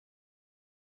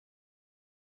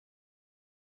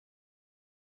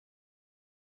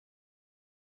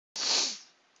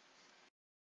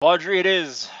Baudry it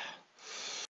is.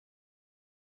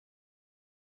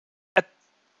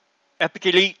 Epic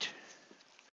Elite.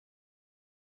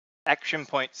 Action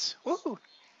points. Woo!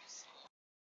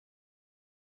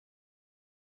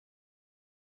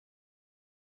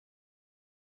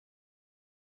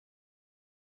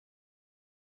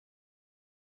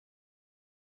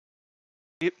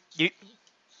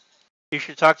 You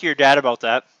should talk to your dad about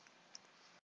that.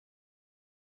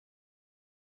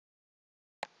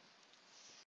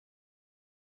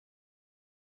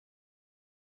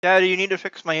 Daddy, you need to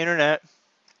fix my internet.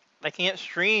 I can't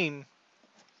stream.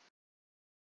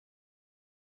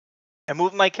 And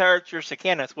move my characters to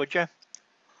Kenneth, would you?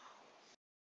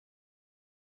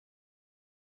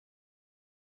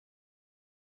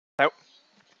 Nope.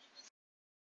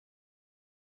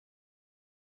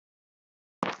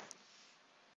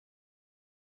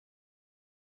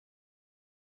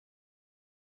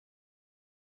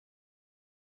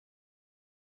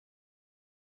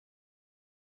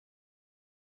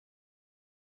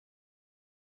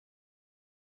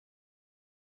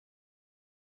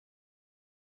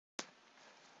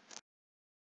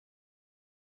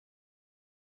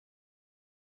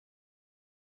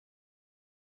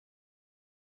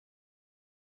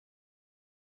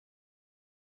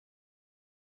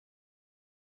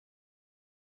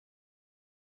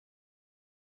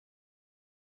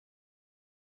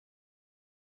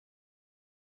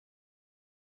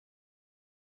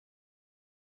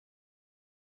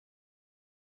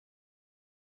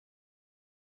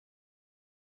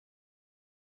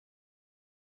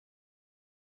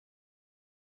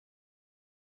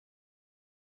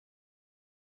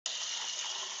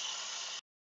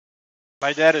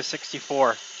 My dad is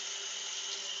 64.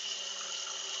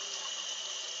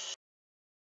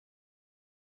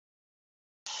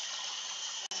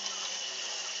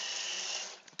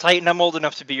 Titan, I'm old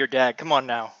enough to be your dad. Come on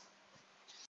now.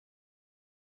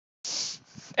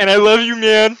 And I love you,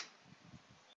 man.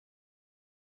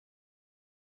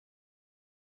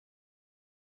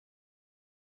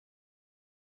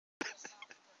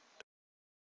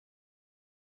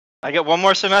 I get one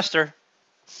more semester.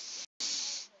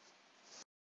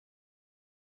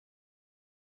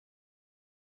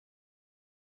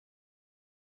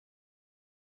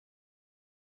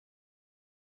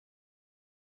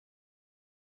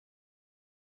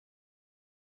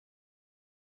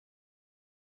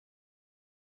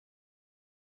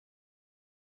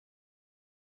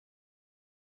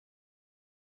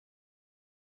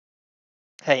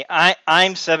 Hey,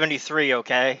 I'm 73,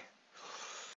 okay?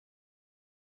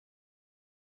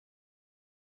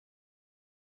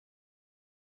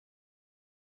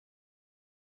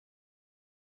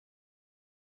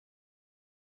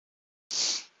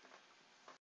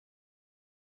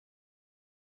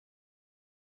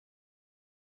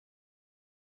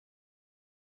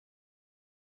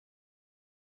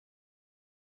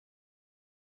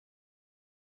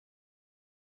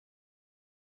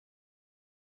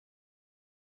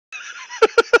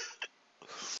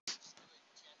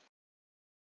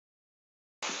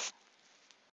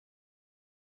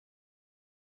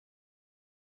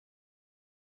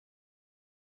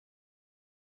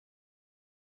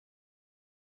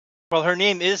 Well, her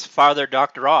name is Father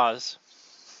Dr. Oz.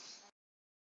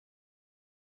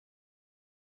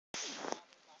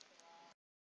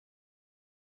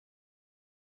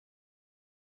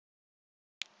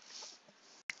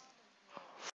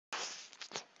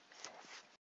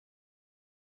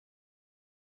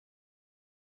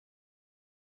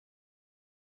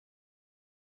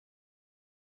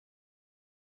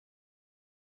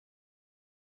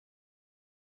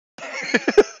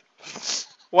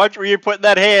 Watch where you put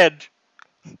that hand.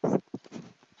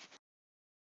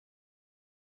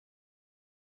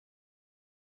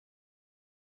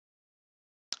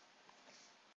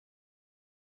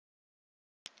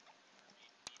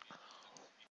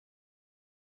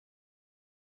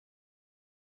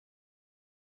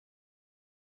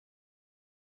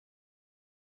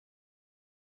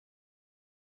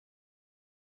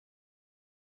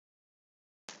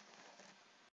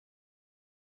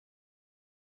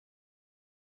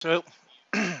 So,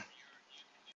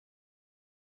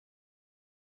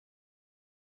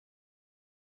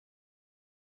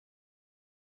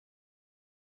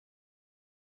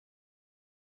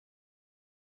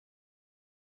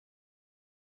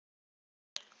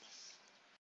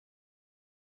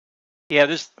 yeah,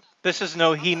 this is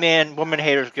no He-Man Woman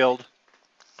Haters Guild.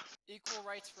 Equal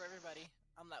rights for everybody.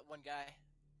 I'm that one guy.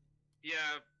 Yeah,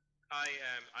 I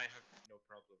am. I have no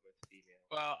problem with female.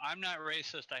 Well, I'm not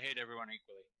racist. I hate everyone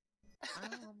equally.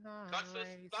 That's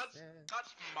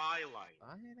my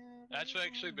line. That's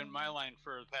actually been my line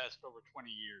for the past over 20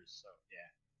 years. So yeah.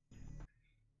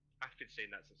 I've been saying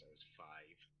that since I was 5,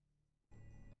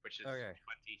 which is Okay.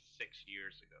 26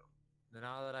 years ago.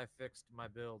 Now that I fixed my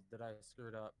build, that I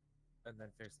screwed up, and then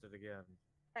fixed it again.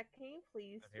 Can you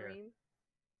please I'm here. stream?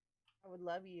 I would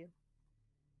love you.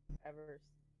 Evers.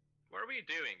 What are we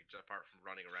doing apart from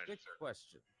running around in Good circles?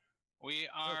 question. We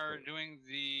are doing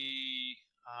the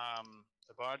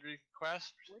Baudry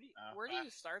quest. Where do you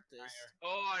start this?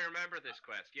 Oh, I remember this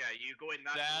quest. Yeah, you go in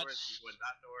that door, then you That's- go in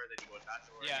that door, then you go in that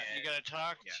door. Yeah, again. you gotta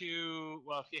talk Yeah. to.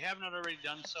 Well, if you haven't already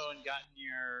done so and gotten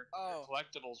your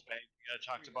collectibles bag, you gotta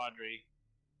talk to Baudry,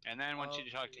 and then once you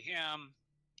talk to him,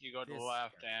 you go to the This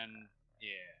left, guy. and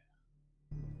yeah.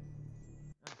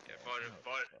 Yeah, but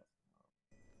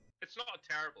it's not a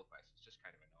terrible quest. It's just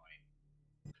kind of annoying.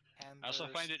 I also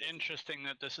find it interesting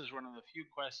that this is one of the few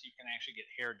quests you can actually get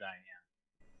hair dye in.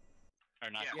 Or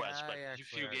not Yeah. quests, Yeah, but I a actually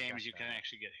few already games got you can that.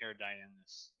 actually get hair dye in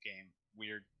this game.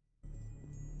 Weird.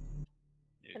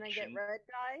 Can I get red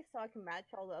dye so I can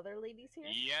match all the other ladies here?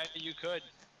 Yeah, you could.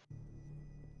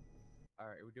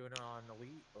 Alright, are we doing it on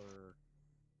Elite, or...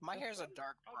 My hair's a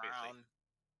dark brown.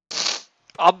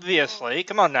 Obviously,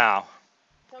 come on now.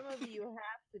 Some of you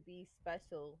have to be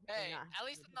special. and Hey, not at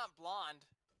least I'm not blonde.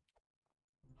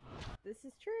 This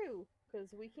is true,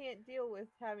 because we can't deal with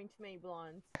having too many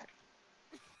blondes.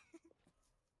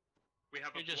 We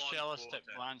have You're a just blonde jealous quota.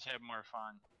 that blondes have more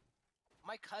fun.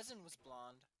 My cousin was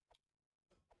blonde.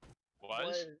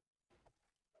 Was?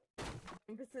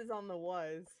 Emphasis on the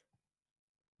was.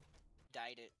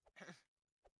 Dyed it.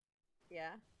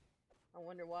 Yeah. I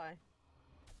wonder why.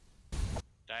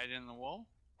 Dyed in the wool?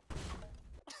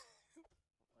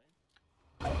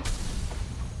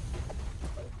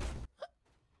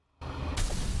 I'm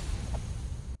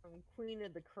queen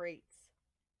of the crates.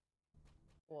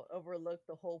 Will overlook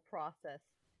the whole process.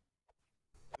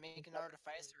 Make an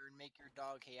artificer and make your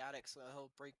dog chaotic so he'll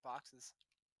break boxes.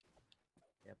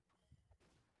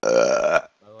 By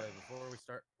the way, before we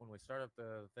start, when we start up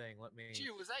the thing, let me... Gee,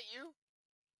 was that you?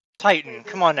 Titan, Wait,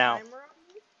 come there's on a now. timer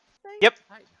on this thing? Yep,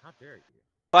 Titan, how dare you?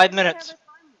 5 Why do they have minutes.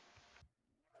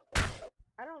 a timer?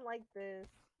 I don't like this.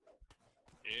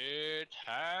 It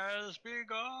has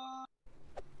begun!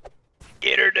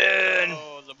 Get her done.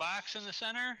 Oh, the box in the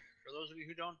center, for those of you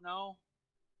who don't know,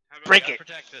 Break you it. gotta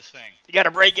protect this thing. You gotta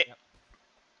break it. Oh,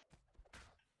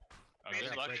 good Yeah,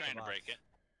 luck break the trying to box. break it.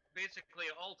 Basically,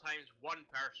 at all times, one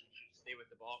person should stay with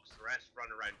the box, the rest run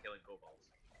around killing kobolds.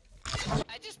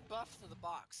 I just buffed the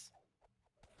box.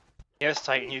 Yes,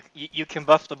 Titan, you can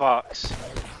buff the box.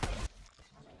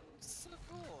 So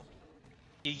cool.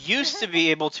 You used to be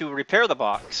able to repair the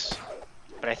box,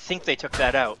 but I think they took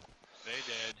that out. They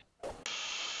did.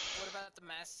 What about the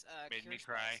mass Made cure me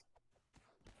cry. spells?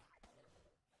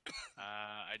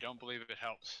 I don't believe it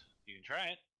helps. You can try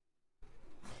it.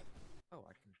 Oh,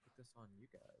 I can put this on you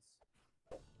guys.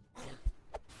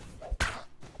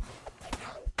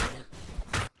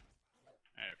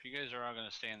 Alright, if you guys are all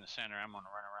gonna stay in the center, I'm gonna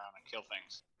run around and kill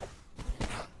things.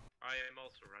 I am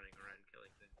also running around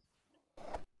killing things.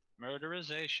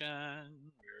 Murderization.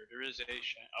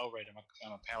 Murderization. Oh, right, I'm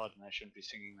a paladin. I shouldn't be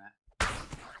singing that.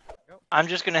 I'm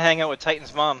just gonna hang out with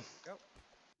Titan's mom. There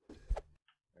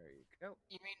you go.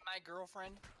 You mean my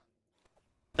girlfriend?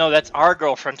 No, that's our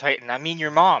girlfriend, Titan. I mean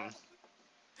your mom.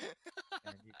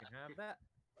 And you can have that.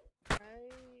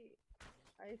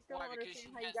 I still Why, don't because understand she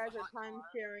how you has guys the are hot time car?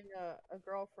 sharing a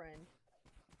girlfriend.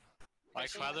 Like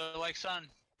she father, like son.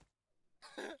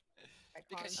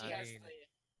 Because she I has mean-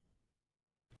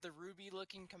 the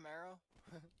ruby-looking Camaro.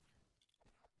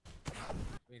 I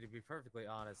mean, to be perfectly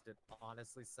honest, it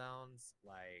honestly sounds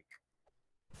like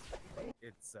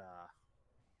it's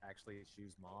actually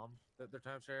Shu's mom that they're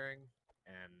time sharing,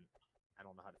 and I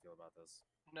don't know how to feel about this.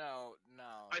 No.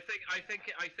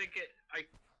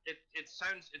 It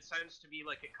sounds to me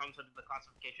like it comes under the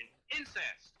classification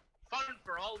incest. Fun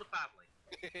for all the family.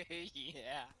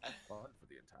 Yeah. Fun for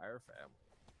the entire family.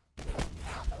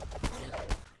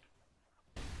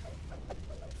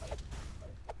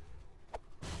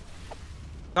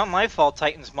 Not my fault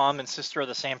Titan's mom and sister are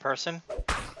the same person.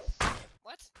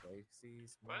 What?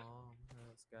 Lacey's What? mom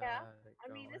has got Yeah, it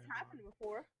I mean, it's going happened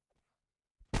before.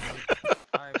 on.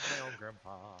 I'm my own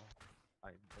grandpa. I'm my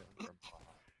own grandpa.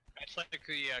 It's like the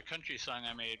country song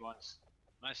I made once.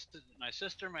 My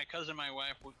sister, my cousin, my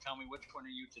wife would tell me which one are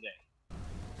you today.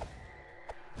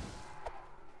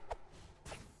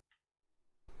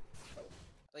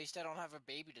 At least I don't have a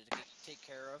baby to take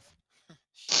care of.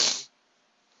 Shitty.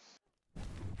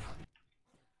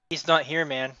 He's not here,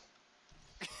 man.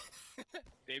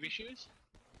 Baby shoes?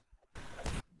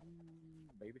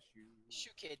 Baby shoe. Shoe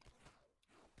kid.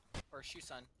 Or shoe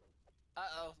son.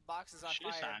 Uh-oh, the box is on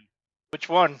Shoes fire. on. Which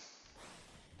one?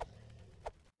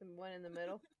 The one in the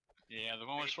middle. Yeah, the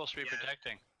one we're supposed to be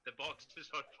protecting. The box is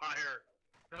on fire.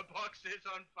 The box is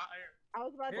on fire. I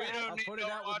was about to We ask. don't I'll need put no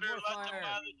it out with water. more Let the fire.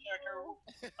 mother checker.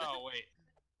 Oh wait.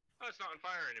 Oh, it's not on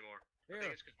fire anymore. I Here.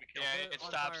 think it's because we killed Yeah, it. it on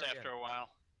stops fire after again. a while.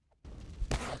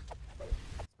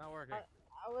 It's not working.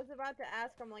 I was about to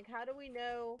ask. I'm like, how do we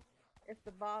know if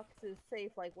the box is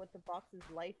safe? Like, what the box's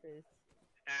life is?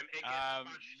 It gets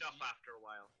smashed up after a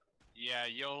while. Yeah,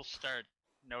 you'll start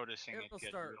noticing it It'll get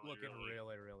start really, looking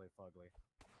really... really fugly.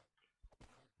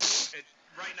 It's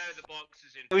right now the box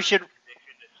is in We should- perfect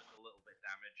condition. It's just a little bit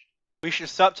damaged. We should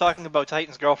stop talking about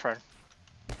Titan's girlfriend.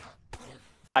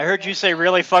 I heard you say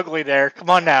really fugly there. Come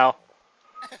on now.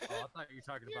 Oh, I thought you were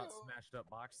talking about smashed up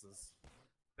boxes.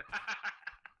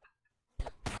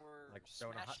 We're Like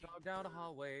throwing a hot smashing dog down a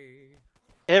hallway.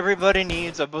 Everybody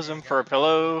needs a bosom for a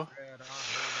pillow. or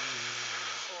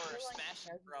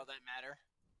smashing for all that matter.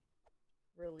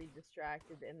 Really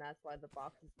distracted, and that's why the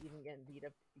box is even getting beat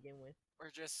up to begin with. Or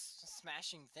just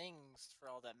smashing things for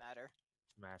all that matter.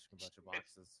 Smashing a bunch of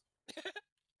boxes.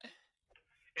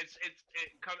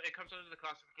 It comes under the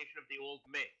classification of the old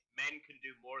myth. Men can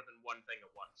do more than one thing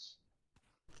at once.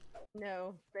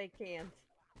 No, they can't.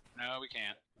 No, we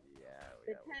can't.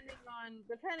 Yeah.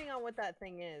 Depending on what that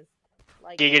thing is.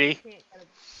 Like Giggity. they can't get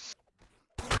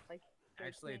like they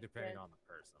Actually, can't depending get- on the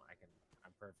person,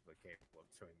 I'm perfectly capable of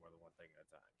doing more than one thing at a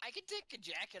time. I could take a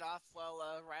jacket off while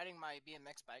riding my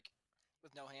BMX bike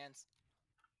with no hands.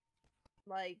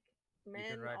 like You men.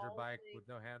 can ride your all bike think- with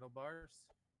no handlebars.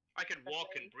 I can walk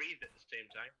and breathe at the same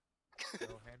time.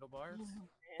 No handlebars.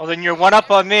 Well, then you're one up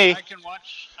on me. I can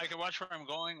watch where I'm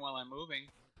going while I'm moving.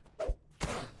 I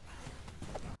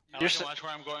You're can s- watch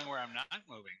where I'm going where I'm not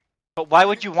moving. But why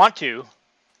would you want to?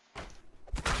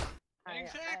 I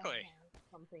Exactly. have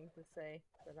something to say,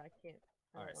 but I can't.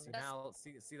 I All right. don't See wanna- now.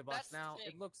 See the box that's the now. thing.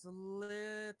 It looks a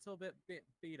little bit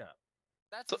beat up.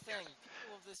 That's the thing.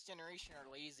 People of this generation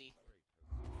are lazy.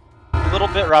 A little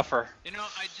bit rougher. You know,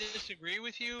 I disagree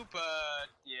with you, but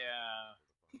yeah,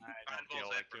 I don't feel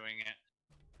Involves like effort. doing it.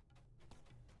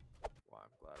 Well, I'm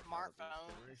glad I'm not of this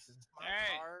Smartphones, generation. smart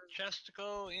Hey, cars.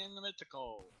 chesticle in the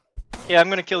mythical. Yeah, I'm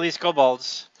gonna kill these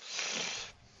kobolds.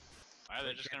 Why,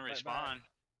 they're They just can't gonna fight back. respawn.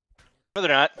 No,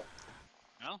 they're not.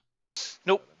 No?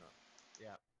 Nope. No, they're not.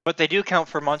 Yeah. But they do count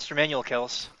for monster manual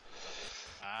kills.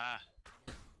 Ah.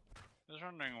 I was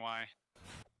wondering why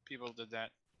people did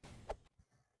that.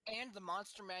 And the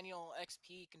Monster Manual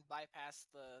XP can bypass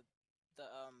the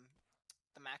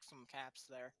maximum caps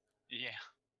there. Yeah.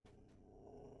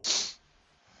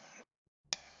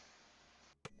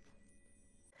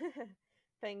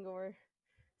 Fangor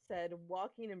said,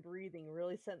 "Walking and breathing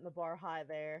really setting the bar high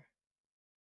there."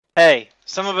 Hey,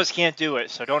 some of us can't do it,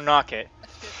 so don't knock it.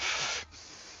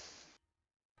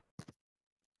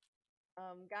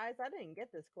 Guys, I didn't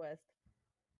get this quest.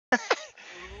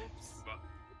 Oops. But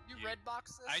You red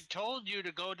boxes? I told you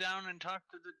to go down and talk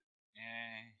to the...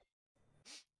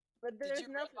 But Did there's you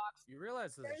red nothing. box? You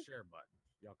realize there's a There's- share button.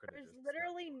 Y'all could have There's just.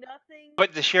 literally nothing.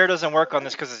 But the share doesn't work on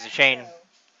this because it's a chain.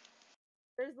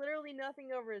 There's literally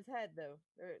nothing over his head though.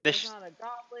 This- There's not a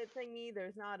goblet thingy.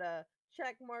 There's not a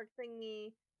check mark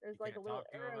thingy. There's You like a can't little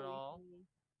talk to him at arrow all? thingy.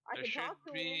 I There can should talk to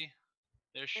him. be...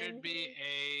 There should and be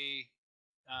a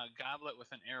goblet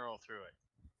with an arrow through it.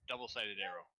 Double-sided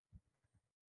arrow.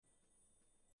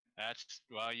 That's...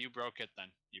 Well, you broke it then.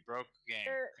 You broke the game.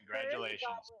 There is a Congratulations.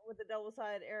 goblet with a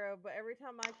double-sided arrow, but every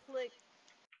time I click,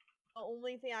 the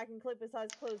only thing I can click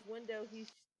besides close window,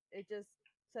 it just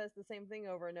says the same thing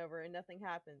over and over, and nothing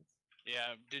happens.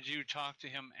 Yeah, did you talk to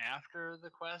him after the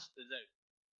quest? Is that...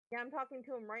 Yeah, I'm talking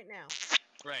to him right now.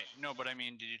 Right, no, but I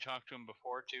mean, did you talk to him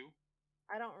before too?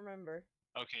 I don't remember.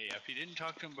 Okay, yeah, if you didn't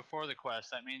talk to him before the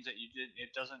quest, that means that you did.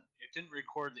 It didn't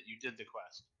record that you did the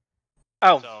quest.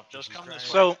 Oh, So just come this way.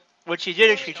 so what she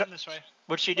did is she Come this way.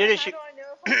 But she how do I know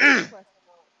if I did the quest or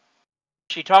not?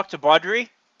 she talked to Baudry,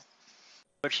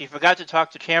 but she forgot to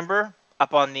talk to Chamber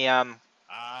up on the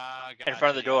Ah, in front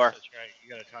of the gotcha, door. Yes, that's right. You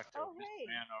gotta talk to Oh, this hey.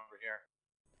 man over here.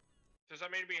 does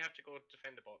that mean we have to go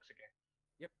defend the box again?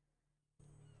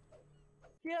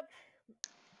 Yep.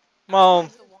 well,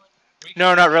 Where's the one? We No,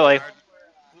 can not do it really. hard-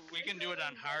 We can do it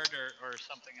on hard or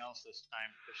something else this time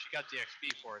because she got the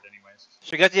XP for it anyways.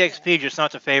 she got the XP, just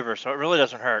not the favor, so it really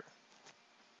doesn't hurt.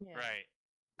 Yeah. Right.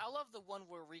 I love the one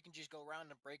where we can just go around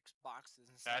and break boxes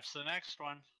and stuff. That's the next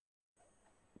one.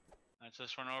 That's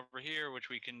this one over here, which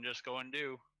we can just go and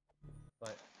do.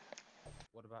 But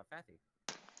what about Fatty?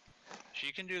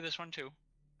 She can do this one too.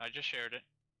 I just shared it.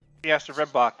 She has to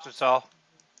red box, that's all.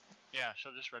 Yeah,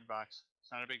 she'll just red box.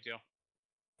 It's not a big deal.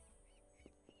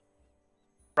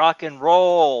 Rock and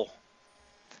roll.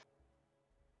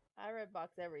 I red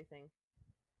box everything.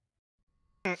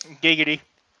 Giggity.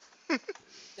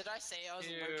 Did I say I was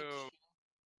allergic to Ew. shoe?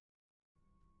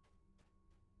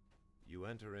 You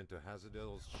enter into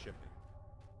Hazardill's shipping.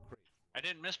 I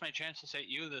didn't miss my chance to say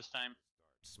you this time.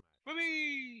 Smash.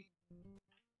 Whoopee!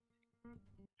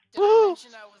 Did I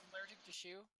mention I was allergic to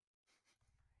shoe?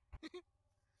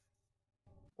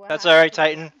 What That's happened alright, to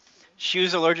you? Titan.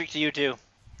 Shoe's allergic to you too.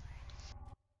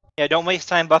 Yeah, don't waste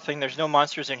time buffing. There's no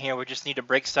monsters in here. We just need to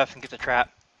break stuff and get the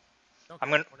trap. Don't I'm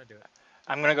care, gonna- wanna do it.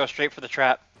 I'm gonna go straight for the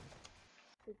trap.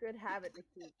 It's a good habit to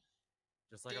keep.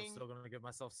 Just like I'm Ding. still gonna give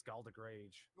myself Scaldic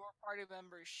Rage. Your party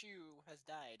member's shoe has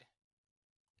died.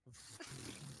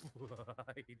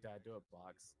 He died to a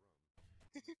box.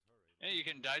 Hey, you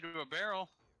can die to a barrel.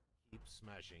 Keep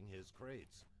smashing his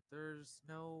crates. There's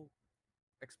no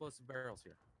explosive barrels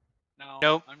here. No.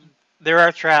 Nope. I'm, There are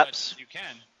but traps. you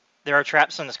can. There are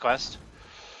traps on this quest.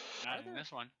 Not Are in there?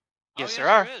 this one. Yes, oh, there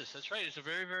are. There is. That's right. It's the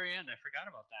very, very end. I forgot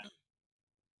about that.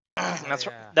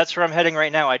 Yeah. That's where I'm heading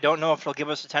right now. I don't know if it'll give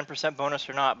us a 10% bonus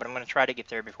or not, but I'm gonna try to get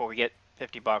there before we get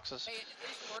 50 boxes. Hey, at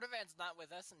least Cordovan's not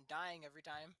with us and dying every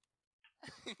time.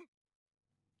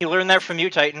 You learned that from you,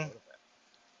 Titan.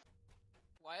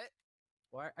 What?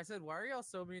 Why? I said, why are y'all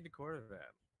so mean to Cordovan?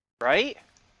 Right?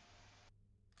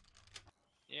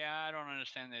 Yeah, I don't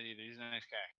understand that either. He's a nice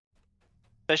guy.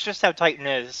 That's just how Titan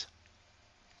is.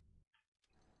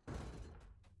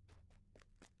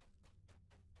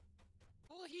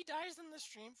 Well, he dies in the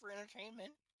stream for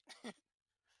entertainment.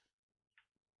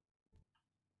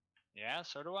 Yeah,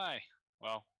 so do I.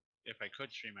 Well, if I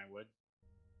could stream, I would.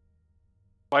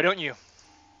 Why don't you?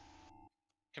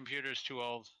 Computer's too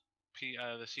old.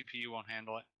 The CPU won't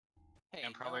handle it. Hey,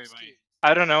 And no probably excuse.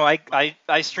 I don't know.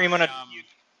 I stream on a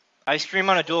I stream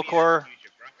on a dual core.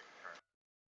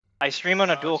 I stream on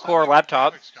a dual it's not core like my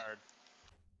laptop. graphics card.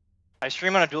 I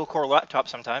stream on a dual core laptop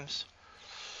sometimes.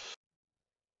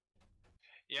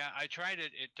 Yeah, I tried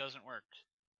it. It doesn't work.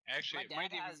 Actually, My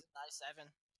dad has an i7.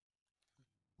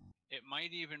 it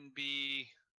might even be.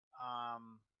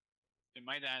 It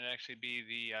might not actually be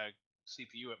the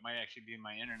CPU. It might actually be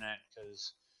my internet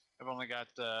because I've only got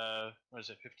what is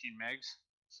it, 15 megs.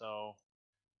 So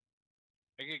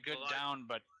I get good down,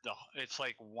 but it's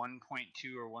like 1.2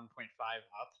 or 1.5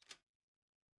 up.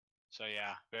 So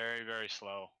yeah, very, very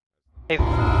slow. Hey,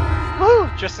 woo!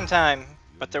 Just in time.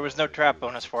 But there was no trap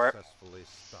bonus for it. Successfully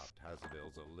stopped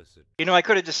Hazardill's illicit. You know, I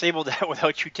could have disabled that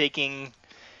without you taking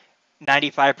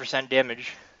 95%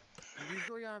 damage.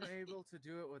 Usually I'm able to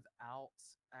do it without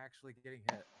actually getting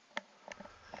hit.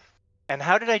 And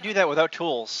how did I do that without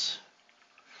tools?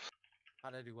 How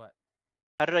did I do what?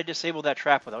 How did I disable that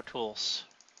trap without tools?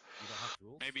 You don't have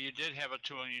tools? Maybe you did have a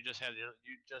tool and you just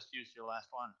used your last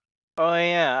one. Oh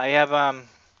yeah, I have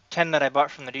 10 that I bought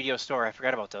from the DDO store. I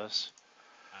forgot about those.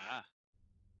 Ah.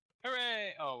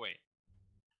 Hooray! Oh wait.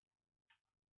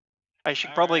 I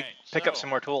should probably Alright, pick up so- some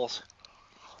more tools.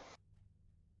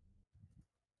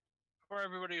 For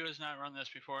everybody who has not run this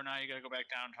before, now you gotta go back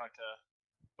down and talk to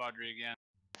Baudry again.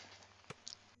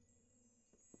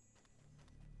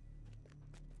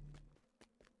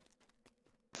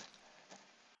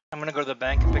 I'm gonna go to the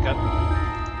bank and pick up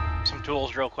some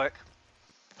tools real quick.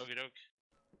 Okie doke.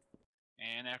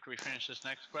 And after we finish this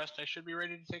next quest, I should be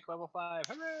ready to take level 5.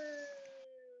 Hooray!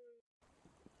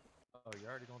 Oh, you're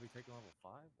already gonna be taking level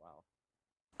 5? Wow.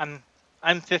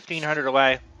 I'm 1500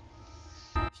 away.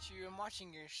 Shoot, I'm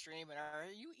watching your stream, and are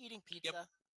you eating pizza?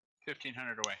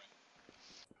 1500 away.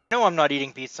 No, I'm not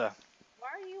eating pizza. Why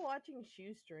are you watching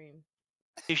Shoe stream?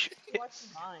 He, sh You're watching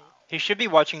mine. he should be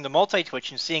watching the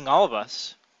multi-twitch and seeing all of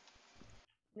us.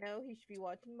 No, he should be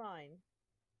watching mine.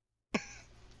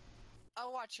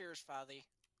 I'll watch yours, Fathy.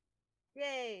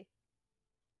 Yay!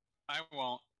 I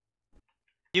won't.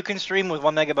 You can stream with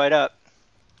 1 megabyte up,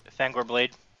 Fangor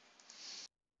Blade.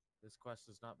 This quest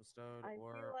is not bestowed, I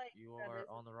or feel like you that are is-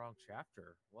 on the wrong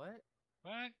chapter. What?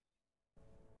 What?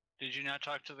 Did you not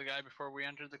talk to the guy before we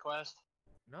entered the quest?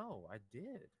 No, I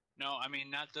did. No, I mean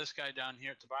not this guy down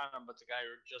here at the bottom, but the guy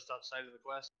just outside of the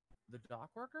quest. The dock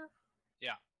worker?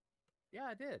 Yeah. Yeah,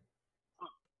 I did.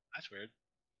 That's weird.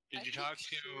 Did I you think talk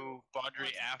she to works Baudry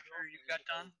at after you got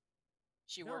done?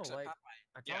 She No, works at like- Popeye.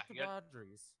 I Yeah, talked to you got-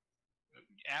 Baudry's.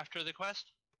 After the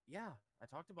quest? Yeah, I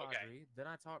talked to Okay. Baudry. Then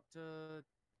I talked to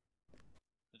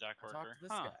The dock I worker. talked to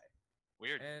this Huh. guy.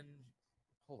 Weird. And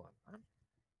hold on.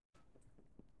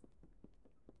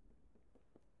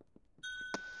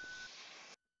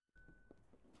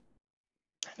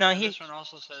 No, And he this one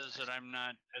also says that I'm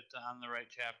not on the right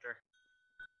chapter,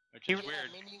 which He- is Yeah,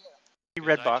 weird. me neither. he 'cause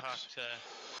red box.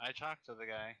 I talked to the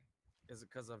guy. Is it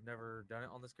because I've never done it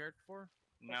on this character before?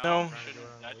 No, No.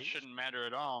 that shouldn't matter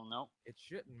at all. Nope. It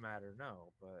shouldn't matter,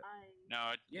 no, but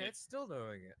No, yeah, it's still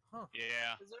doing it, huh?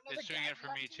 yeah, Is there another it's doing gag it for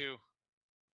me option? too.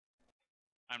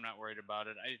 I'm not worried about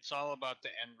it. It's all about the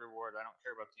end reward. I don't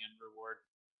care about the end reward.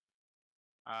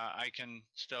 I can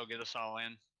still get us all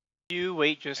in. You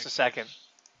wait just a Actually, second.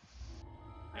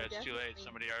 Yeah, it's too late.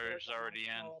 Somebody is already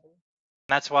in.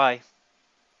 That's why.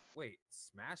 Wait,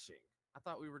 smashing? I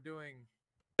thought we were doing.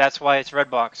 That's why it's red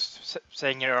box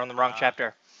saying you're on the wrong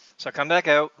chapter. So come back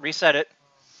out, reset it.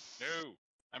 No,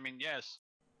 I mean yes.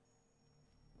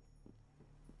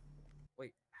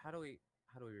 Wait, how do we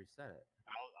reset it?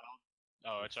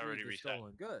 Oh, it's already Freeze the reset.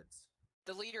 stolen goods.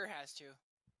 The leader has to.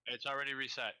 It's already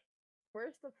reset.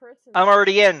 Where's the person? I'm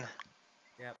already in.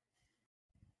 Yep.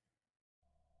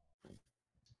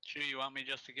 Chew, you want me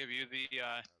just to give you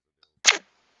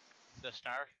the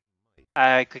star?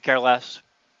 I could care less.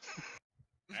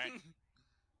 Alright.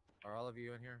 Are all of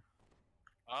you in here?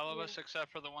 All of us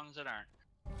except for the ones that aren't.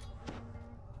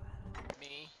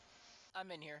 Me.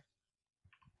 I'm in here.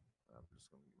 I'm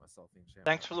just gonna get myself in champ.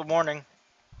 Thanks for the warning.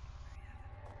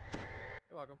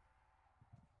 You're welcome.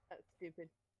 That's stupid.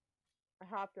 I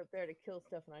hopped up there to kill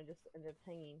stuff and I just ended up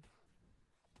hanging.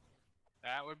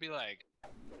 That would be lag.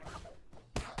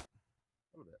 A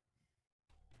little bit.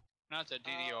 Not that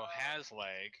DDO has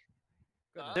lag.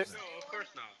 Goodness. No, of course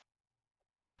not.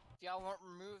 Y'all want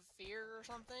remove fear or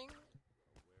something?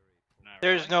 Not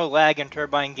There's really. no lag in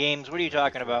Turbine games. What are you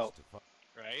talking about?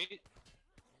 Right?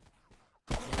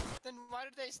 Then why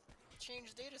did they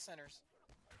change data centers?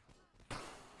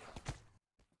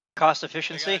 Cost They got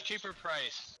efficiency? a cheaper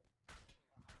price.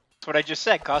 That's what I just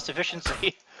said. Cost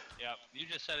efficiency. Yep, you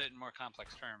just said it in more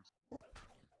complex terms.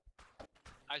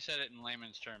 I said it in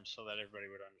layman's terms so that everybody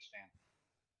would understand.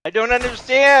 I don't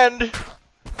understand.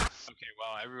 Okay,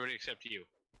 well, everybody except you.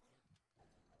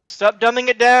 Stop dumbing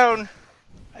it down.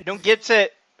 I don't get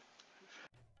it.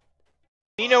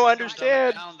 You Well, know, if I don't dumb it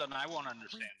understand. down, then I won't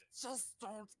understand it. Just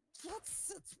don't get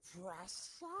it,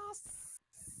 precious.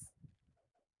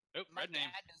 Oh, My red name.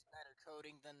 dad does better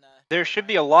coding than There should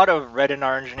be a lot of red and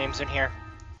orange names in here.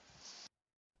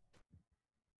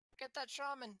 Get that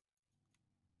shaman.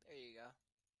 There you go.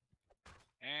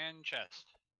 And chest.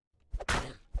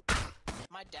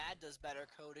 My dad does better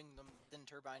coding than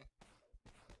Turbine.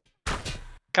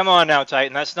 Come on now,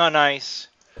 Titan. That's not nice.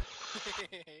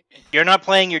 You're not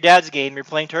playing your dad's game. You're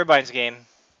playing Turbine's game.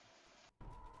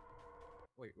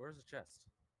 Wait, where's the chest?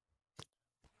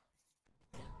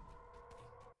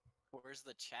 Where's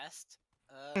the chest?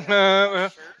 My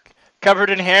shirt? Covered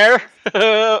in hair.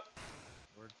 Or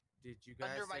did you guys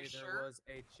Under my say there shirt? was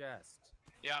a chest?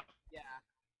 Yeah. Yeah.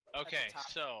 Okay, top.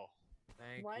 so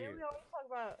Thank Why you. do we always talk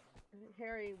about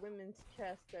hairy women's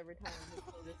chests every time we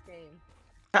play this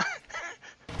game?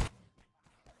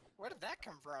 Where did that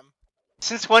come from?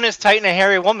 Since when is Titan a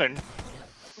hairy woman?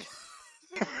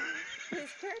 His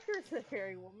character's a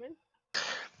hairy woman.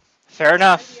 Fair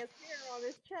enough. He has hair on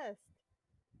his chest,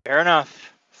 Fair enough.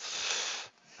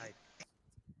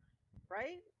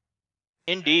 right?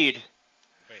 Indeed.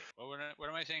 wait, what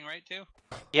am I saying right to?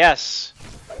 Yes.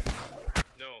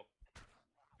 No.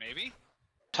 Maybe?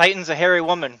 Titan's a hairy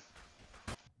woman.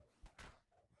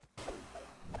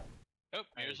 Oh,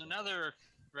 here's another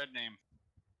red name.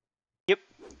 Yep.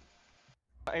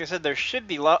 Like I said, there should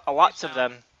be lots of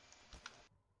them.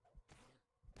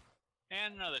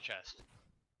 And another chest.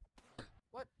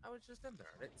 What? I was just in there.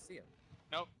 I didn't see him.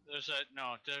 Nope, there's a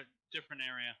different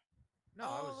area. No,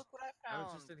 oh, look what I I found.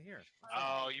 was just in here.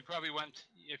 Oh, you probably went.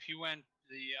 If you went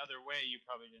the other way, you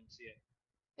probably didn't see it.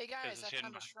 Hey guys, it's I hidden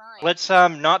found a behind- shrine. Let's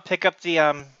not pick up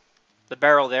the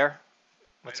barrel there.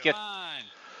 Let's I get Come on.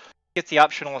 the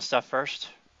optional stuff first.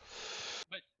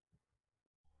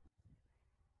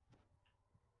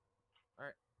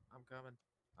 Alright, I'm coming.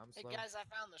 I'm Hey slow. guys, I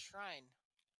found the shrine.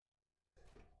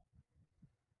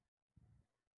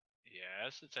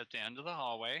 Yes, it's at the end of the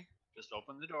hallway. Just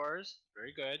open the doors.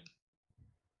 Very good.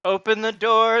 Open the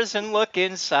doors and look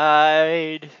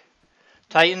inside.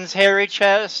 Titan's hairy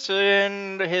chest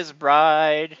and his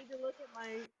bride. I need to look at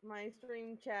my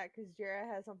stream chat because Jara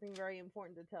has something very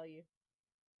important to tell you.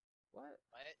 What?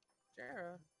 What?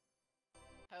 Jara.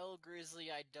 Hell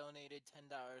Grizzly, I donated $10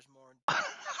 more.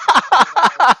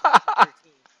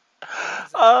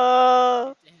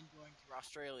 To him going to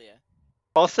Australia.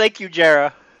 Well, thank you,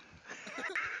 Jara.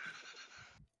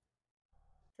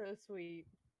 So sweet.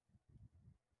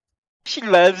 She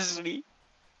loves me.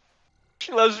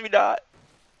 She loves me not.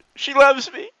 She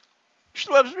loves me. She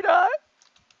loves me not.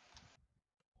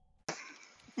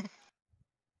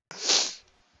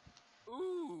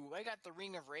 Ooh, I got the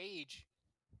Ring of Rage.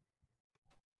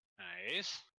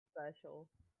 Nice. special.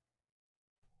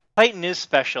 Titan is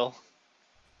special.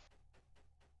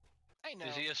 I know.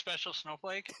 Is he a special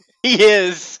snowflake? He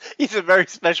is. He's a very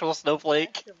special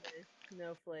snowflake. Specialist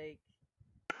snowflake.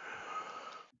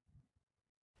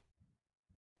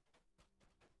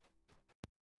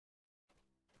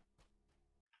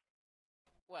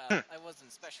 Well, I was in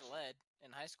special ed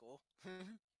in high school.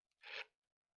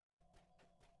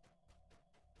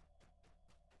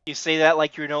 You say that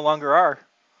like you no longer are.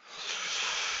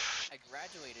 I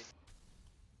graduated.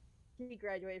 He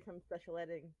graduated from special ed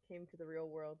and came to the real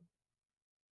world.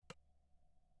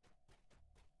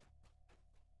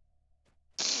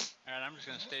 Alright, I'm just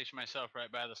gonna station myself right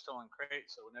by the stolen crate,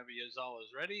 so whenever all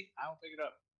is ready, I'll pick it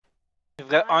up. We've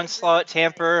got I agree Onslaught, with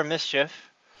Mike. Tamper, and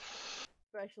Mischief.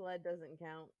 Special ed doesn't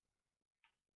count.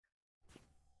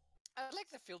 I like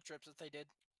the field trips that they did.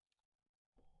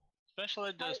 Special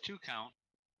ed does too count.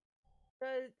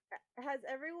 Has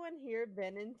everyone here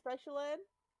been in special ed?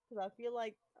 Because I feel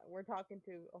like we're talking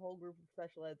to a whole group of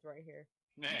special eds right here.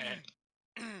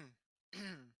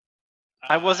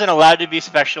 I wasn't allowed to be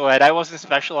special ed. I wasn't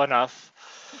special enough.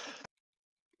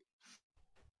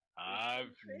 I've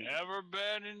never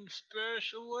been in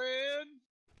special ed.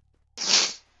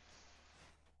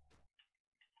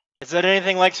 Is that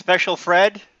anything like Special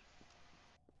Fred?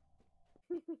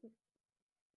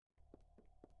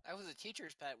 I was a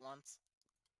teacher's pet once.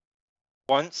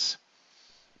 Once.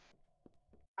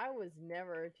 I was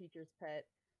never a teacher's pet.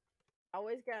 I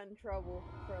always got in trouble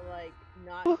for like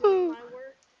not doing my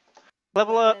work.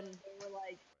 Level But up. then they were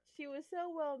like, she was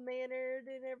so well mannered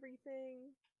and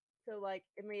everything. So like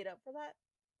it made up for that,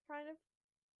 kind of.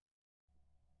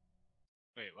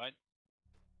 Wait, what?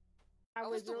 I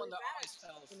was the really one that bad always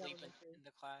fell in asleep elementary. in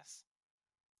the class.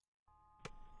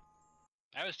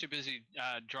 I was too busy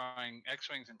drawing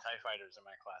X-Wings and TIE Fighters in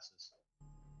my classes.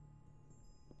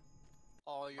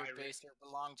 All your My base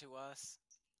belong to us.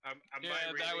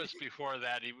 Yeah, that was before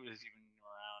that he was even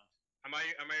around. Am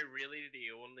I really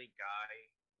the only guy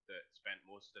that spent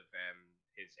most of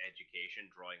his education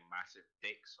drawing massive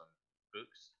dicks on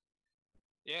books?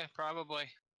 Yeah, probably.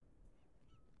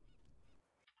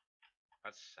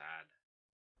 That's sad.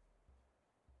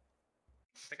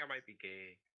 I think I might be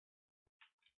gay.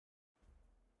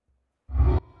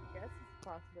 Yes, it's a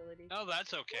possibility. No,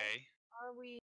 that's okay. Are we